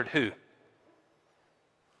favored who?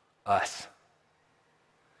 Us.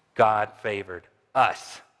 God favored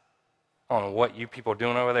us. I don't know what you people are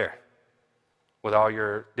doing over there with all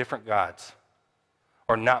your different gods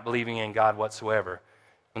or not believing in God whatsoever.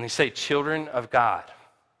 When they say children of God,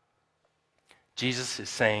 Jesus is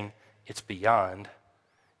saying it's beyond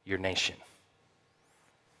your nation.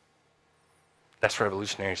 That's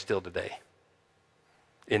revolutionary still today,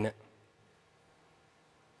 isn't it?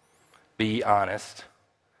 Be honest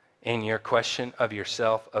in your question of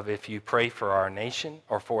yourself of if you pray for our nation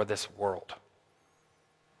or for this world.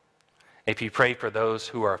 If you pray for those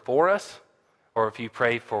who are for us, or if you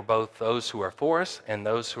pray for both those who are for us and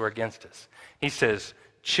those who are against us. He says,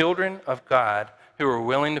 children of God who are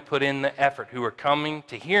willing to put in the effort, who are coming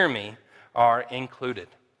to hear me, are included.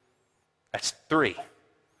 That's 3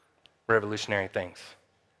 revolutionary things.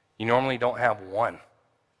 You normally don't have 1.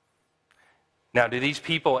 Now, do these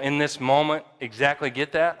people in this moment exactly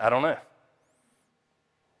get that? I don't know.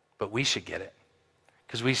 But we should get it.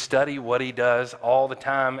 Because we study what he does all the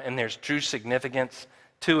time, and there's true significance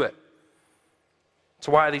to it.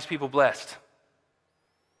 So why are these people blessed?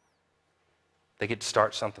 They get to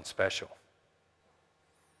start something special.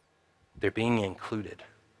 They're being included.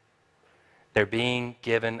 They're being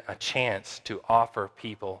given a chance to offer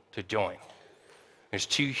people to join. There's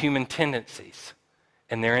 2 human tendencies,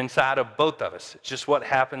 and they're inside of both of us. It's just what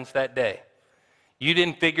happens that day. You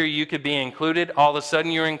didn't figure you could be included. All of a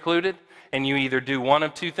sudden you're included, and you either do one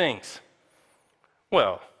of 2 things.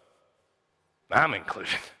 Well, I'm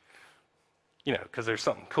included. You know, because there's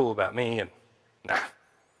something cool about me, and nah.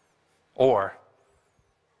 Or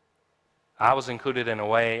I was included in a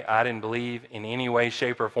way I didn't believe in any way,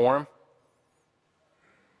 shape, or form.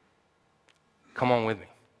 Come on with me.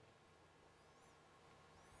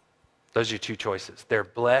 Those are your 2 choices. They're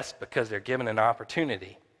blessed because they're given an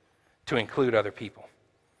opportunity to include other people.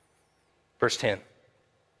 Verse 10.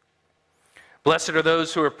 Blessed are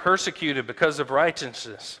those who are persecuted because of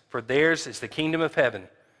righteousness, for theirs is the kingdom of heaven.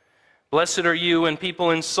 Blessed are you when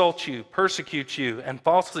people insult you, persecute you, and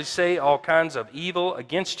falsely say all kinds of evil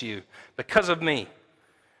against you because of me.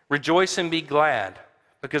 Rejoice and be glad,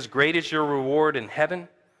 because great is your reward in heaven,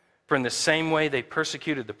 for in the same way they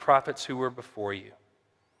persecuted the prophets who were before you.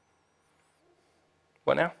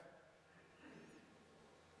 What now?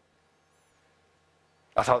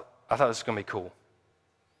 I thought this was going to be cool.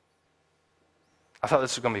 I thought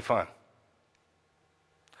this was going to be fun.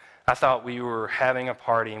 I thought we were having a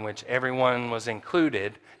party in which everyone was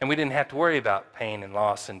included and we didn't have to worry about pain and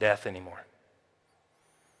loss and death anymore.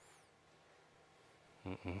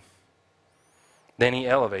 Then he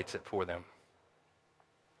elevates it for them.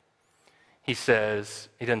 He says,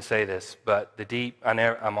 he doesn't say this, but I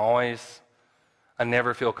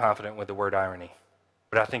never feel confident with the word irony.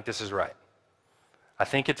 But I think this is right. I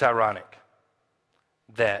think it's ironic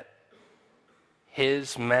that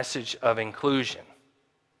his message of inclusion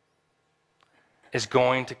is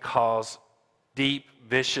going to cause deep,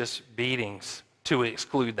 vicious beatings to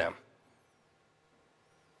exclude them.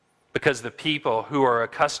 Because the people who are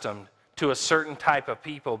accustomed to a certain type of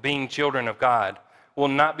people being children of God will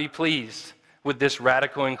not be pleased with this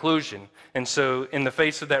radical inclusion. And so in the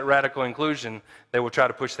face of that radical inclusion, they will try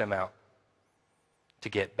to push them out to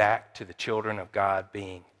get back to the children of God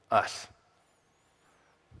being us.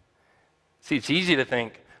 See, it's easy to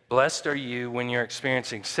think, blessed are you when you're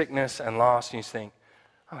experiencing sickness and loss, and you think,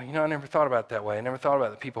 oh, I never thought about it that way. I never thought about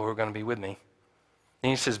the people who are going to be with me. And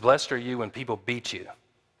he says, blessed are you when people beat you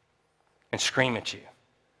and scream at you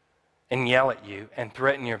and yell at you and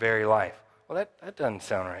threaten your very life. Well, that doesn't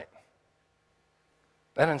sound right.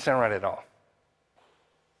 That doesn't sound right at all.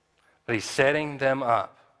 But he's setting them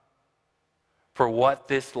up for what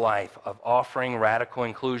this life of offering radical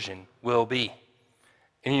inclusion will be.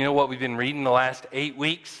 And you know what we've been reading the last 8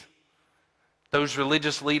 weeks? Those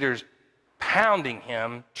religious leaders pounding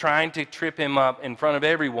him, trying to trip him up in front of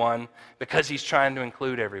everyone because he's trying to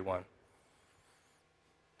include everyone.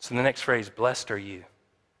 So the next phrase, blessed are you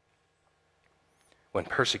when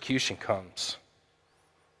persecution comes.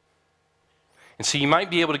 And so you might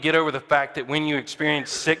be able to get over the fact that when you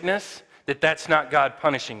experience sickness, that that's not God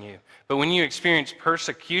punishing you. But when you experience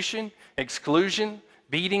persecution, exclusion,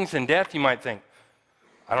 beatings, and death, you might think,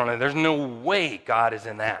 I don't know, there's no way God is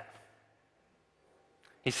in that.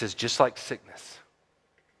 He says, just like sickness,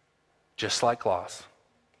 just like loss,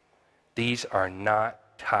 these are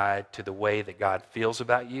not tied to the way that God feels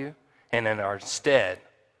about you, and are instead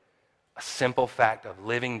a simple fact of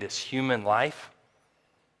living this human life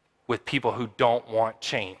with people who don't want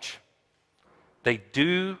change. They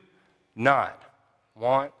do not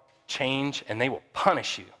want change, and they will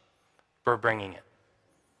punish you for bringing it.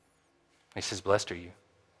 He says, blessed are you.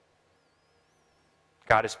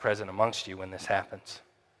 God is present amongst you when this happens.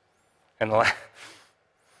 And the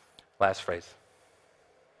last phrase,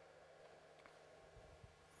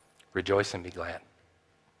 rejoice and be glad.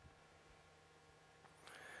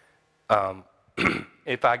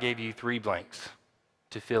 If I gave you 3 blanks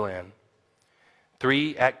to fill in,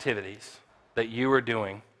 3 activities that you were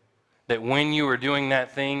doing, that when you were doing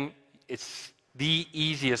that thing, it's the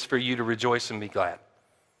easiest for you to rejoice and be glad.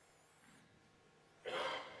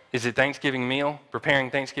 Is it Thanksgiving meal,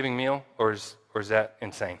 preparing Thanksgiving meal, or is that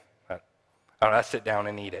insane? I sit down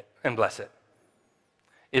and eat it and bless it.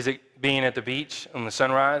 Is it being at the beach on the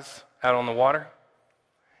sunrise, out on the water?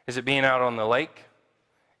 Is it being out on the lake?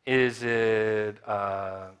 Is it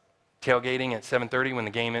tailgating at 7:30 when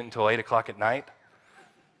the game isn't until 8 o'clock at night?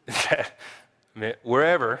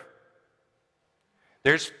 Wherever.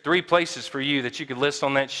 There's 3 places for you that you could list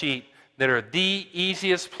on that sheet that are the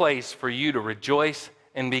easiest place for you to rejoice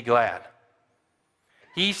and be glad.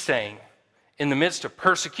 He's saying, in the midst of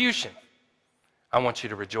persecution, I want you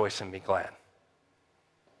to rejoice and be glad.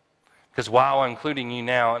 Because while I'm including you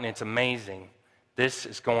now, and it's amazing, this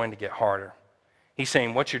is going to get harder. He's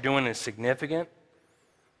saying what you're doing is significant,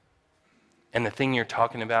 and the thing you're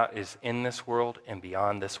talking about is in this world and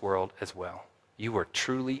beyond this world as well. You are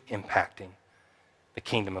truly impacting the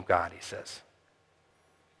kingdom of God, he says.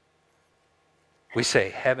 We say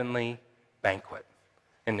heavenly banquet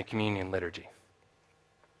in the communion liturgy.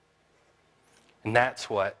 And that's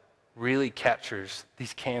what really captures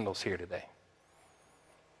these candles here today.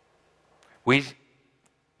 We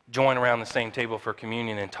join around the same table for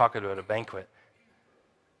communion and talk about a banquet.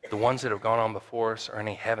 The ones that have gone on before us are in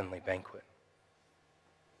a heavenly banquet.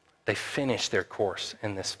 They finish their course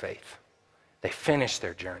in this faith. They finish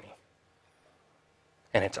their journey.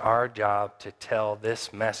 And it's our job to tell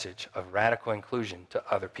this message of radical inclusion to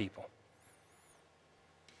other people.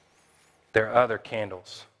 There are other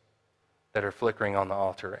candles that are flickering on the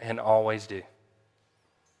altar and always do.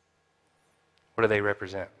 What do they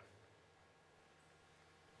represent?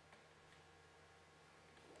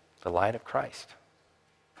 The light of Christ.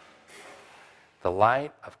 The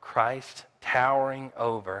light of Christ towering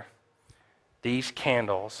over these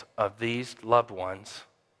candles of these loved ones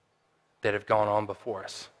that have gone on before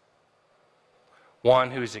us.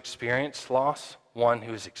 One who has experienced loss, one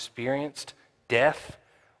who has experienced death,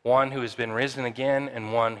 one who has been risen again,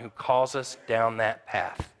 and one who calls us down that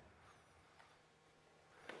path.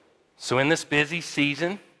 So in this busy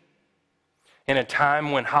season, in a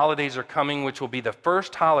time when holidays are coming, which will be the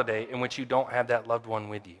first holiday in which you don't have that loved one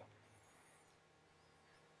with you,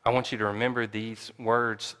 I want you to remember these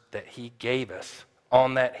words that he gave us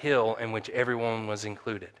on that hill in which everyone was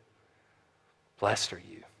included. Blessed are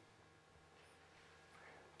you.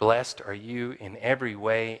 Blessed are you in every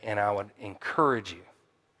way, and I would encourage you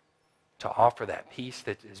to offer that peace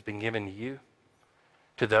that has been given to you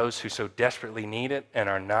to those who so desperately need it and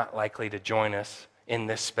are not likely to join us in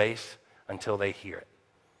this space until they hear it.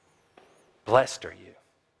 Blessed are you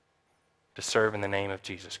to serve in the name of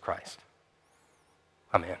Jesus Christ.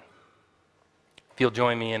 Amen. If you'll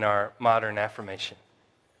join me in our modern affirmation.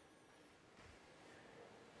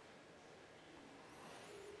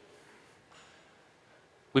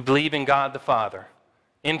 We believe in God the Father,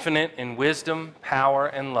 infinite in wisdom, power,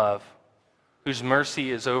 and love, whose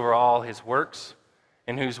mercy is over all his works,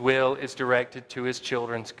 and whose will is directed to his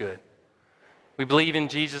children's good. We believe in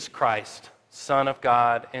Jesus Christ, Son of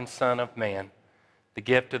God and Son of man, the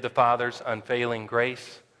gift of the Father's unfailing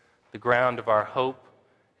grace, the ground of our hope,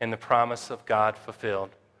 and the promise of God fulfilled.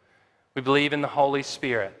 We believe in the Holy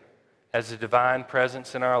Spirit as a divine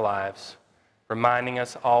presence in our lives, reminding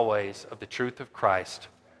us always of the truth of Christ,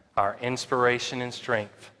 our inspiration and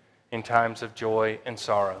strength in times of joy and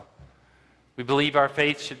sorrow. We believe our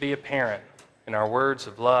faith should be apparent in our words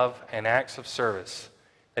of love and acts of service,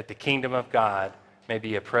 that the kingdom of God may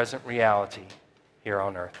be a present reality here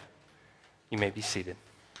on earth. You may be seated.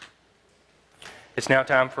 It's now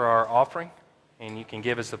time for our offering, and you can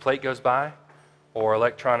give as the plate goes by or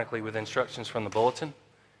electronically with instructions from the bulletin.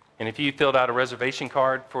 And if you filled out a reservation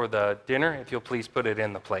card for the dinner, if you'll please put it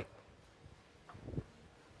in the plate.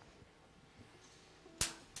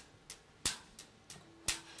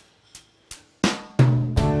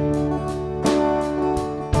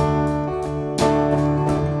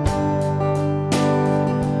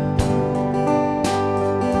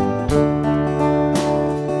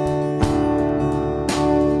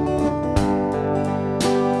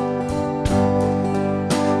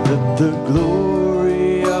 The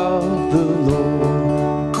glory of the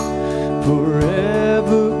Lord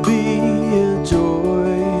forever be a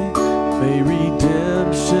joy. May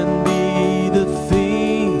redemption be the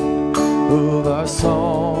theme of our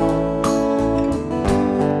song.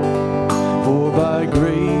 For by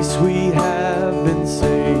grace we have been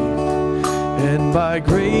saved, and by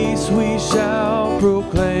grace we shall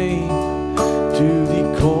proclaim to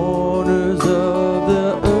the corners of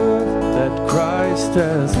the earth that Christ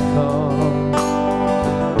has come.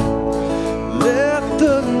 Let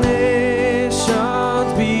the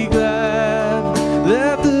nations be glad,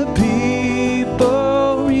 let the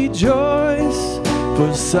people rejoice,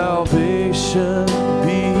 for salvation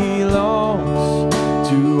belongs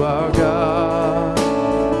to our God.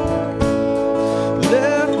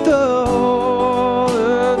 Let the whole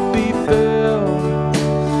earth be filled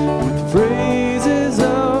with praises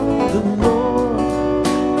of the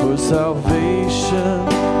Lord, for salvation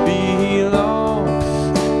belongs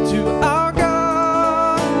to our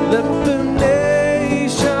God. Let the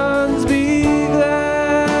nations be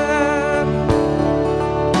glad.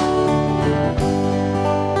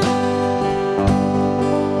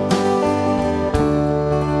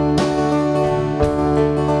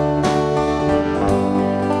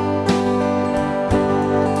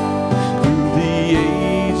 Through the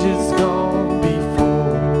ages gone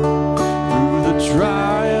before, through the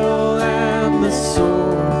trial and the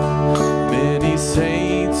sword, many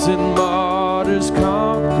saints and martyrs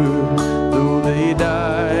conquered, though they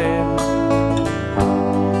died.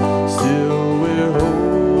 Still we're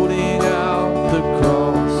holding out the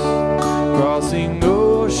cross, crossing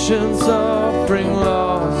oceans, suffering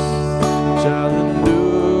loss, shall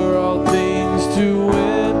endure all things to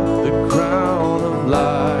win the crown of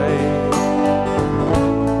life.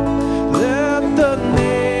 Let the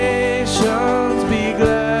nations be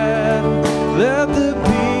glad, let the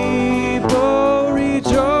people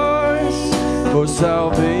rejoice, for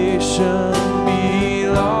salvation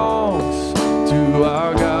belongs to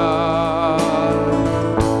our God.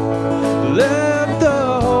 Let the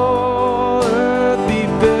whole earth be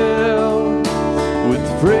filled with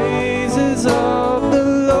praises of the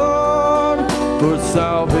Lord, for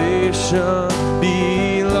salvation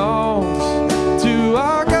belongs to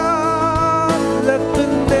our God. Let the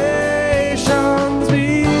nations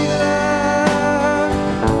be glad.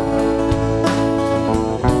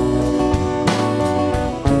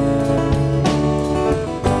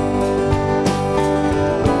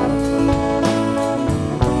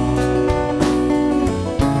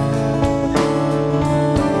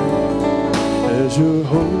 As your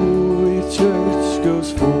holy church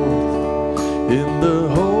goes forth in the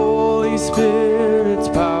Holy Spirit's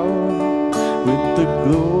power, with the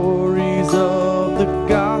glories of the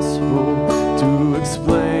gospel to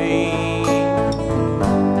explain.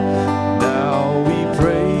 Now we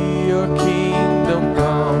pray your kingdom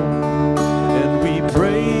come, and we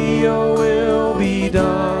pray your will be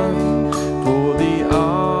done, for the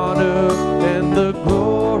honor and the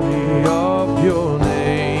glory of your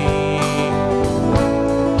name.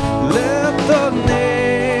 Let the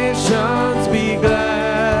nations be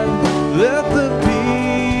glad, let the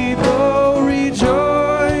people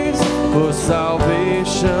rejoice, for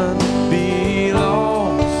salvation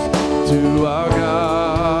belongs to our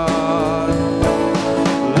God.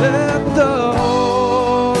 Let the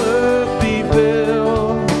whole earth be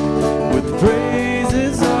filled with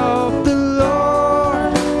praises of the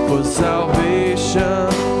Lord, for salvation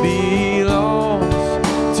belongs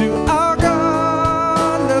to our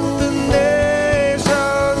God. Let the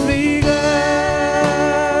nations be glad.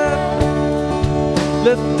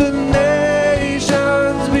 Let the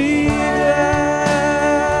nations be glad.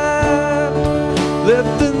 Let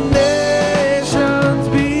the nations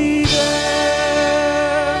be glad.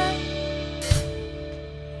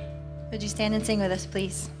 Would you stand and sing with us,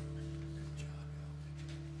 please?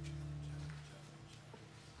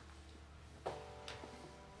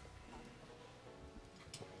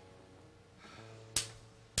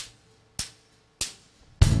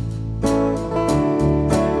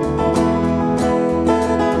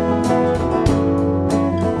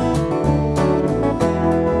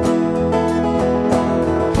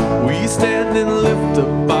 We stand and lift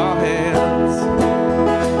up our hands,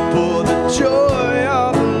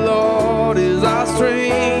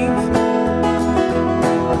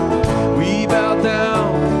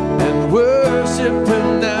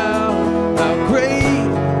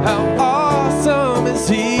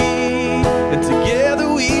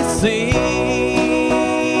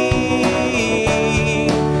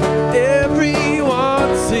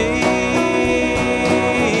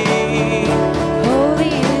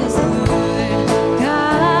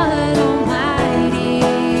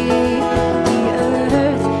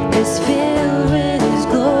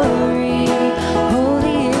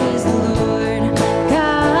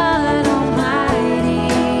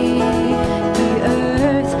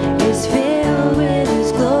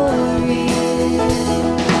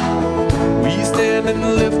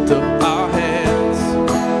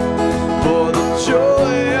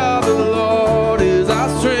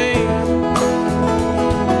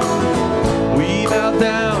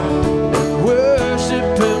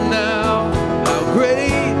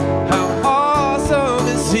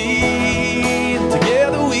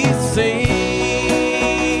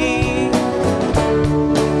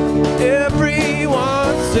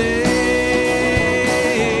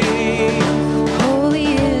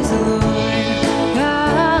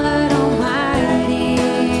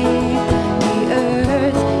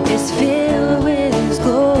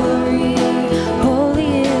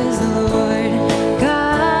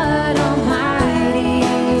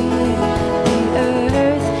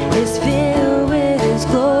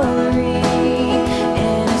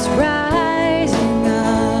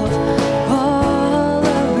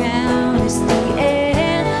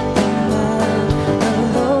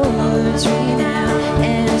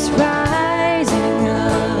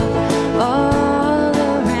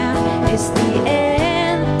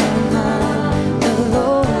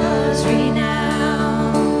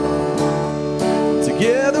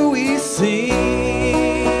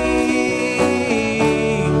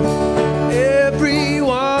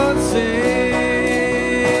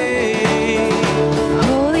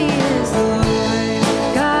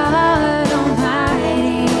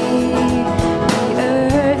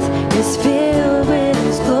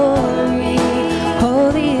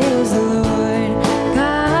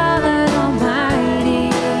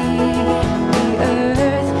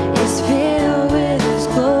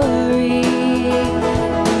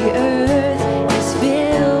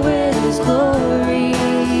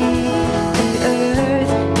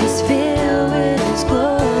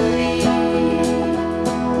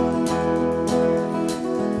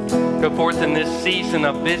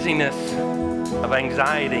 of busyness, of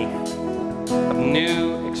anxiety, of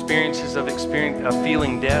new experiences of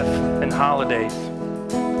feeling death and holidays.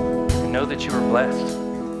 And know that you are blessed.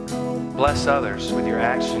 Bless others with your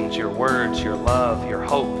actions, your words, your love, your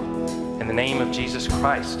hope. In the name of Jesus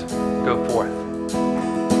Christ, go forth.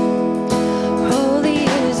 Holy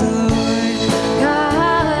is the Lord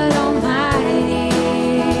God Almighty.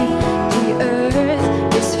 The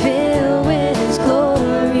earth is filled with His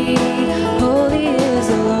glory. Holy is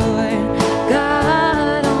the Lord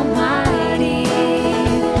God Almighty.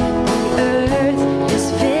 The earth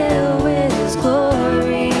is filled with His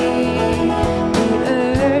glory. The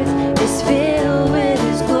earth is filled with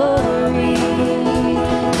His glory.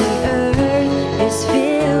 The earth is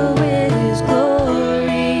filled with His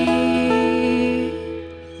glory.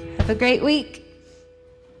 Have a great week.